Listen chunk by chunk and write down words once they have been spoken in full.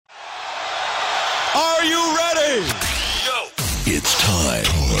Are you ready? Go! It's time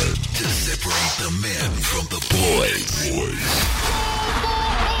to separate the men from the boys.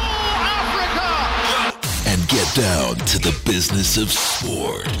 Africa! And get down to the business of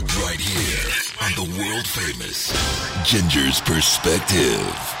sport right here on the world famous Ginger's Perspective.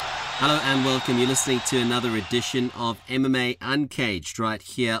 Hello and welcome. You're listening to another edition of MMA Uncaged right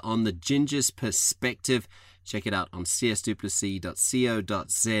here on the Ginger's Perspective. Check it out on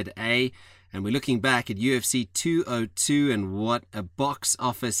csduplessis.co.za. And we're looking back at UFC 202 and what a box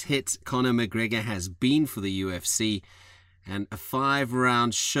office hit Conor McGregor has been for the UFC. And a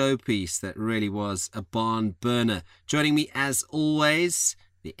 5-round showpiece that really was a barn burner. Joining me as always,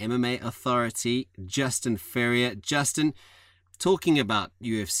 the MMA authority, Justin Ferrier. Justin, talking about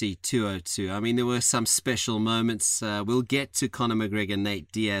UFC 202, I mean, there were some special moments. We'll get to Conor McGregor, Nate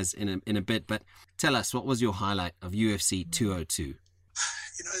Diaz in a bit, but tell us, what was your highlight of UFC 202? You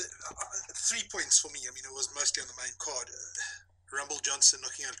know, 3 points for me. I mean, it was mostly on the main card. Rumble Johnson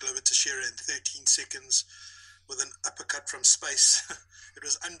knocking out Glover Teixeira in 13 seconds with an uppercut from space. It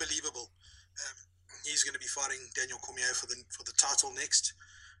was unbelievable. He's going to be fighting Daniel Cormier for the title next.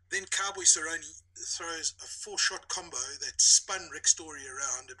 Then Cowboy Cerrone throws a 4-shot combo that spun Rick Story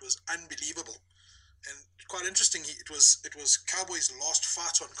around. It was unbelievable, and quite interesting. It was Cowboy's last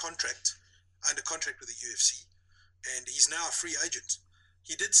fight on contract, under contract with the UFC, and he's now a free agent.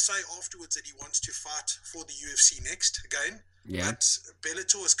 He did say afterwards that he wants to fight for the UFC next again. Yeah. But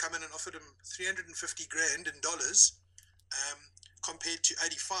Bellator has come in and offered him $350,000 in dollars, compared to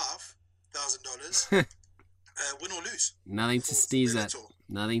 $85,000. Win or lose. Nothing to sneeze at.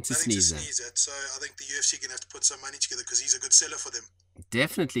 Nothing to sneeze at. So I think the UFC are going to have to put some money together because he's a good seller for them.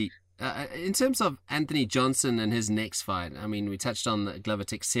 Definitely. In terms of Anthony Johnson and his next fight, I mean, we touched on the Glover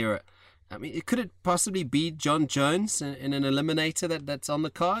Teixeira. I mean, could it possibly be John Jones in an eliminator that's on the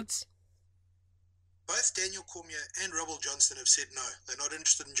cards? Both Daniel Cormier and Rumble Johnson have said no. They're not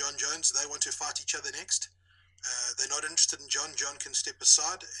interested in John Jones. They want to fight each other next. They're not interested in John. John can step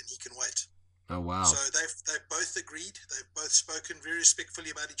aside and he can wait. Oh, wow. So they've both agreed. They've both spoken very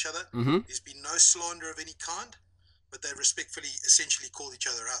respectfully about each other. Mm-hmm. There's been no slander of any kind, but they've respectfully essentially called each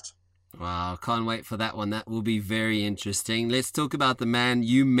other out. Wow, can't wait for that one. That will be very interesting. Let's talk about the man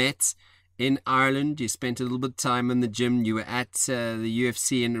you met in Ireland. You spent a little bit of time in the gym. You were at the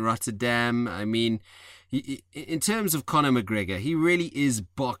UFC in Rotterdam. I mean, in terms of Conor McGregor, he really is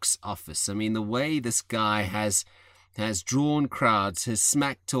box office. I mean, the way this guy has drawn crowds, his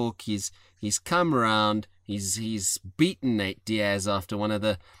smack talk, he's come around, he's beaten Nate Diaz after one of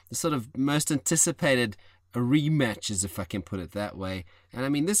the sort of most anticipated rematches, if I can put it that way. And I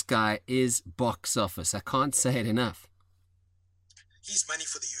mean, this guy is box office. I can't say it enough. He's money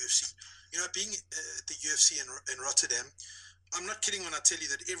for the UFC. You know, being at the UFC in Rotterdam, I'm not kidding when I tell you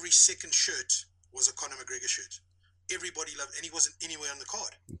that every second shirt was a Conor McGregor shirt. Everybody loved, and he wasn't anywhere on the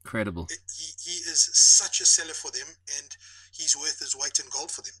card. Incredible. He is such a seller for them, and he's worth his weight in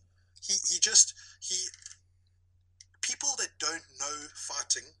gold for them. People that don't know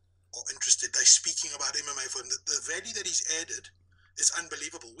fighting are interested. They're speaking about MMA for him. The value that he's added is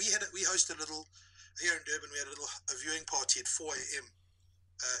unbelievable. We hosted a little here in Durban. We had a viewing party at 4 a.m.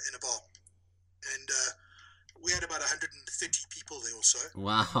 In a bar, and we had about 130 people there or so.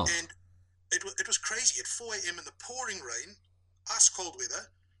 Wow! And it was crazy. At 4 a.m. in the pouring rain, ice cold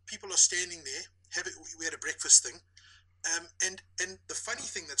weather, people are standing there. We had a breakfast thing. And the funny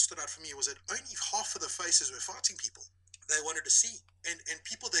thing that stood out for me was that only half of the faces were fighting people they wanted to see, and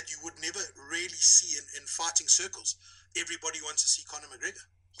people that you would never really see in fighting circles. Everybody wants to see Conor McGregor.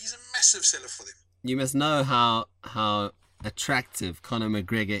 He's a massive seller for them. You must know how attractive Conor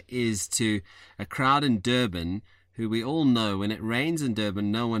McGregor is to a crowd in Durban, who we all know when it rains in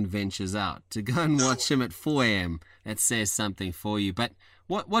Durban, no one ventures out. To go and watch him at 4 a.m., that says something for you. But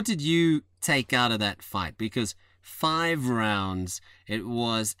what did you take out of that fight? Because 5 rounds, it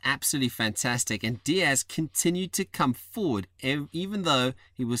was absolutely fantastic. And Diaz continued to come forward, even though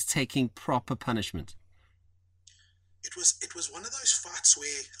he was taking proper punishment. It was one of those fights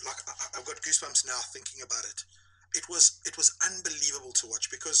where, like, I've got goosebumps now thinking about it. It was unbelievable to watch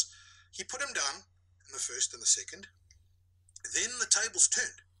because he put him down in the first and the second. Then the tables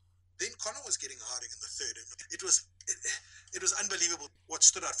turned. Then Conor was getting a hiding in the third. It was unbelievable. What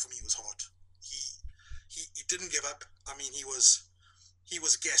stood out for me was heart. He didn't give up. I mean, he was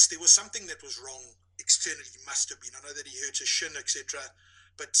gassed. There was something that was wrong externally. He must have been. I know that he hurt his shin, etc.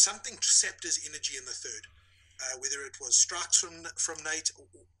 But something sapped his energy in the third. Whether it was strikes from Nate or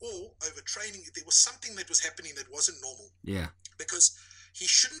overtraining, there was something that was happening that wasn't normal. Yeah. Because he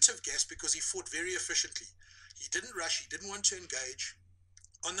shouldn't have gassed because he fought very efficiently. He didn't rush. He didn't want to engage.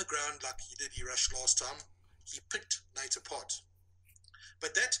 on the ground like he did, he rushed last time. He picked Nate apart.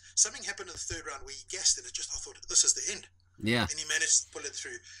 But something happened in the third round where he gassed it. I thought, this is the end. Yeah. And he managed to pull it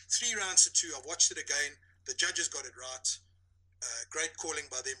through. 3 rounds to 2. I've watched it again. The judges got it right. Great calling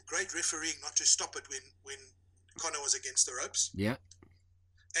by them. Great refereeing not to stop it when Conor was against the ropes. Yeah.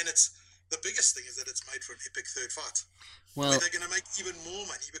 And the biggest thing is that it's made for an epic third fight. Well, where they're going to make even more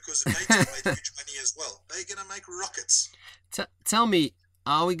money because Nate made huge money as well. They're going to make rockets. Tell me,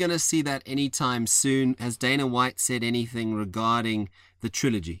 are we going to see that anytime soon? Has Dana White said anything regarding the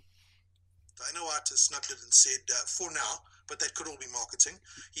trilogy? Dana White has snubbed it and said, for now, but that could all be marketing.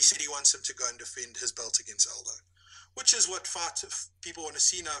 He said he wants him to go and defend his belt against Aldo, which is what fight people want to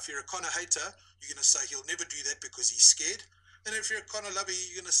see now. If you're a Conor hater, you're going to say he'll never do that because he's scared. And if you're a Conor lover,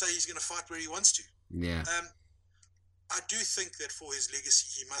 you're going to say he's going to fight where he wants to. Yeah. I do think that for his legacy,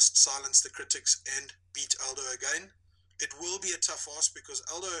 he must silence the critics and beat Aldo again. It will be a tough ask because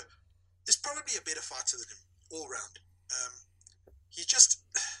Aldo is probably a better fighter than him all round.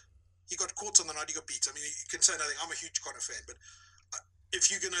 He got caught on the night he got beat. I mean, you can say nothing. I'm a huge Conor fan, but if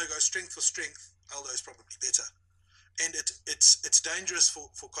you're going to go strength for strength, Aldo is probably better. And it's dangerous for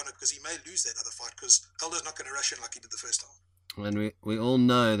Conor because he may lose that other fight because Aldo's not going to rush in like he did the first time. And we all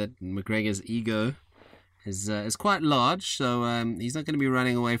know that McGregor's ego is quite large, so he's not going to be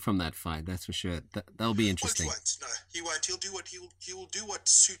running away from that fight. That's for sure. That'll be interesting. Well, he won't. No, he won't. He will do what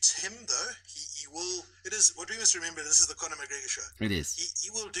suits him, though. He will. It is what we must remember. This is the Conor McGregor show. It is. He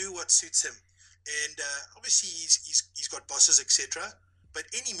will do what suits him, and obviously he's got bosses, etc. But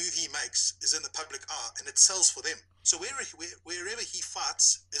any move he makes is in the public eye, and it sells for them. So wherever he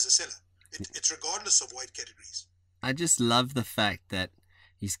fights is a seller. It's regardless of weight categories. I just love the fact that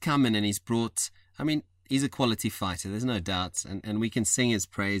he's come in and he's brought. I mean, he's a quality fighter, there's no doubt, and we can sing his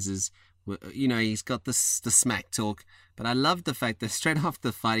praises. You know, he's got the smack talk, but I love the fact that straight after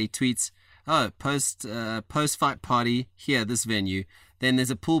the fight he tweets, post-fight party here, this venue. Then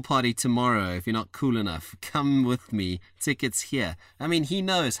there's a pool party tomorrow if you're not cool enough. Come with me. Tickets here. I mean, he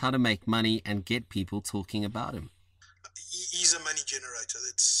knows how to make money and get people talking about him. He's a money generator.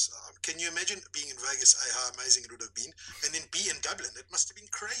 Can you imagine being in Vegas, how amazing it would have been, and then be in Dublin? It must have been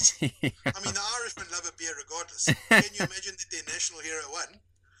crazy. I mean, the Irishmen love a beer regardless. Can you imagine that their national hero won?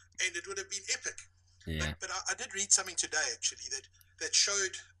 And it would have been epic. Yeah. But I did read something today, actually, that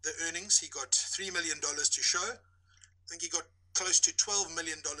showed the earnings. He got $3 million to show. I think he got close to $12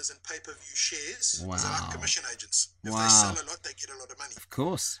 million in pay-per-view shares. Wow. They're like commission agents. If Wow. they sell a lot, they get a lot of money. Of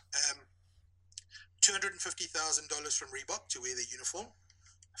course. $250,000 from Reebok to wear their uniform,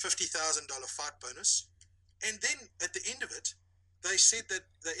 $50,000 fight bonus, and then at the end of it, they said that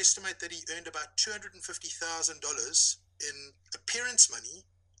they estimate that he earned about $250,000 in appearance money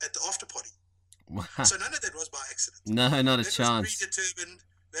at the after party. Wow. So none of that was by accident. No, not a that chance. Was predetermined.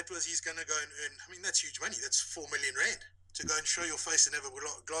 That was he's going to go and earn. I mean, that's huge money. That's 4 million rand to go and show your face and have a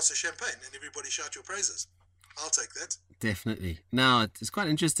glass of champagne and everybody shout your praises. I'll take that. Definitely. Now, it's quite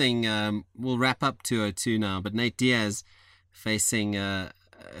interesting. We'll wrap up 202 now, but Nate Diaz facing a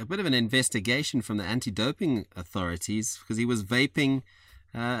bit of an investigation from the anti-doping authorities because he was vaping,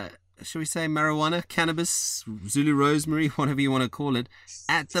 shall we say marijuana, cannabis, Zulu rosemary, whatever you want to call it,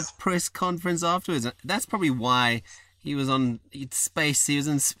 at the press conference afterwards. That's probably why he was in space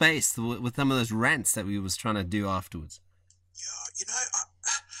with some of those rants that we was trying to do afterwards. Yeah,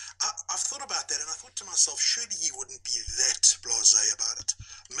 I've thought about that, and I thought to myself, surely he wouldn't be that blasé about it.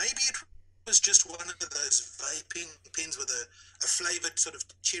 Maybe it was just one of those vaping pens with a flavoured sort of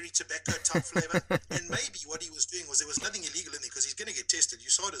cherry tobacco type flavour, and maybe what he was doing was there was nothing illegal in there because he's going to get tested.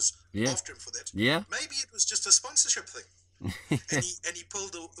 USADA's after him for that. Yeah. Maybe it was just a sponsorship thing, and he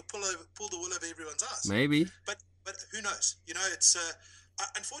pulled the wool over everyone's eyes. Maybe. But who knows? It's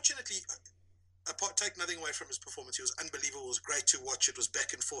unfortunately. Take nothing away from his performance. He was unbelievable. It was great to watch. It was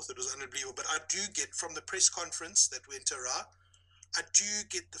back and forth. It was unbelievable. But I do get from the press conference that went around, I do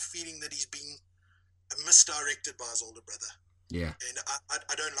get the feeling that he's being misdirected by his older brother. Yeah. And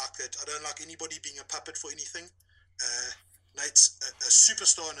I don't like that. I don't like anybody being a puppet for anything. Nate's a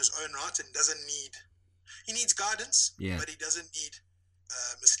superstar in his own right and he needs guidance, but he doesn't need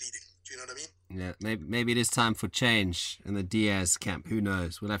misleading. Do you know what I mean? Yeah. Maybe it is time for change in the Diaz camp. Who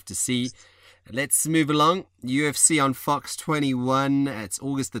knows? We'll have to see. Let's move along. UFC on Fox 21. It's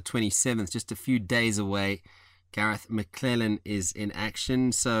August the 27th, just a few days away. Garreth McLellan is in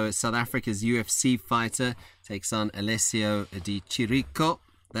action. So South Africa's UFC fighter takes on Alessio Di Chirico.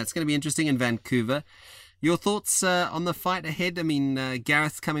 That's going to be interesting in Vancouver. Your thoughts on the fight ahead? I mean,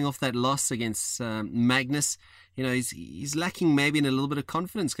 Gareth coming off that loss against Magnus, he's lacking maybe in a little bit of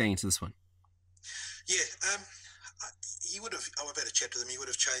confidence going into this one. Yeah, he would have. I've had a chat with him. He would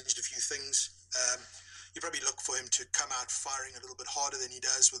have changed a few things. You probably look for him to come out firing a little bit harder than he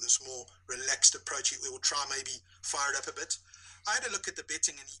does with this more relaxed approach. He will try maybe fire it up a bit. I had a look at the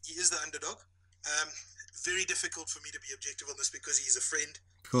betting, and he is the underdog. Very difficult for me to be objective on this because he's a friend.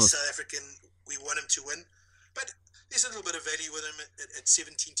 He's South African. We want him to win, but there's a little bit of value with him at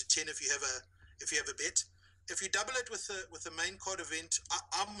 17 to 10 if you have a bet. If you double it with the main card event,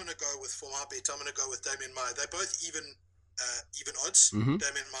 I'm going to go with, for my bet, I'm going to go with Damian Maia. They're both even odds.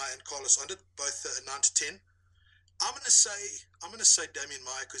 Damian Maia and Carlos Ondit, both 9 to 10. I'm going to say Damian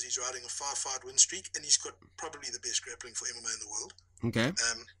Maia because he's riding a 5-fight win streak and he's got probably the best grappling for MMA in the world. Okay.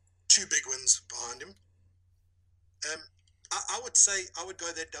 2 big wins behind him. I would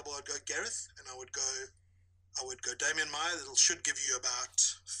go that double. I'd go Garreth and I would go Damian Maia. That should give you about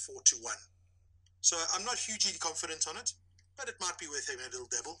 4 to 1. So I'm not hugely confident on it, but it might be worth having a little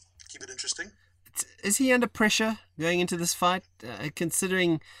dabble. Keep it interesting. Is he under pressure going into this fight,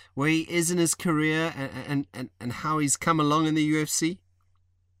 considering where he is in his career and how he's come along in the UFC?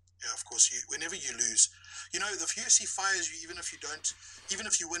 Yeah, of course. Whenever you lose, the UFC fires you even if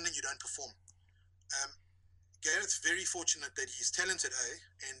you win and you don't perform. Gareth's very fortunate that he's talented,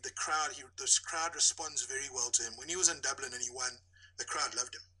 and the crowd responds very well to him. When he was in Dublin and he won, the crowd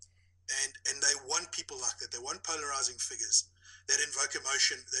loved him. And they want people like that. They want polarizing figures that invoke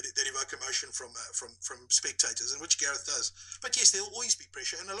emotion, from spectators, and which Gareth does. But yes, there'll always be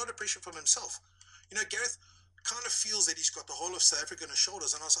pressure, and a lot of pressure from himself. Gareth kind of feels that he's got the whole of South Africa on his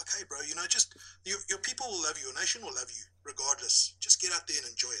shoulders, and I was like, hey, bro, just your people will love you, your nation will love you, regardless. Just get out there and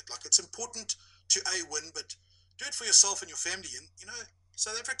enjoy it. Like, it's important to win, but do it for yourself and your family. And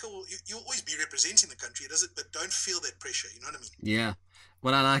South Africa you'll always be representing the country, but don't feel that pressure. You know what I mean? Yeah.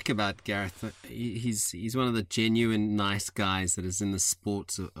 What I like about Gareth, he's one of the genuine nice guys that is in the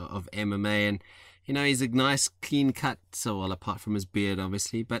sports of MMA, and he's a nice clean cut. So, well, apart from his beard,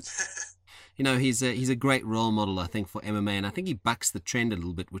 obviously, but he's a great role model, I think, for MMA, and I think he bucks the trend a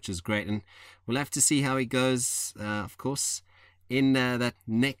little bit, which is great. And we'll have to see how he goes, of course, in that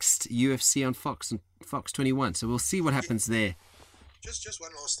next UFC on Fox 21. So we'll see what happens there. Just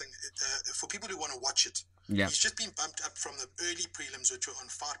one last thing, for people who want to watch it. Yeah. He's just been bumped up from the early prelims, which were on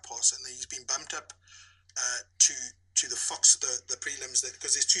Fight Pass, and then he's been bumped up to the Fox, the prelims,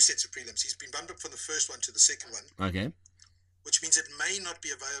 because there's 2 sets of prelims. He's been bumped up from the first one to the second one. Okay. Which means it may not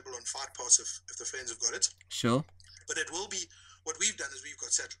be available on Fight Pass if the fans have got it. Sure. But it will be. What we've done is we've got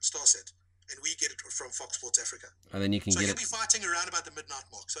StarSat, and we get it from Fox Sports Africa. And then you can get it. So he'll be fighting around about the midnight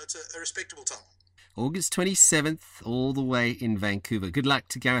mark, so it's a respectable time. August 27th, all the way in Vancouver. Good luck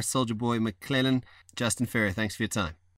to Gareth Soldier Boy McLellan. Justin Ferrer, thanks for your time.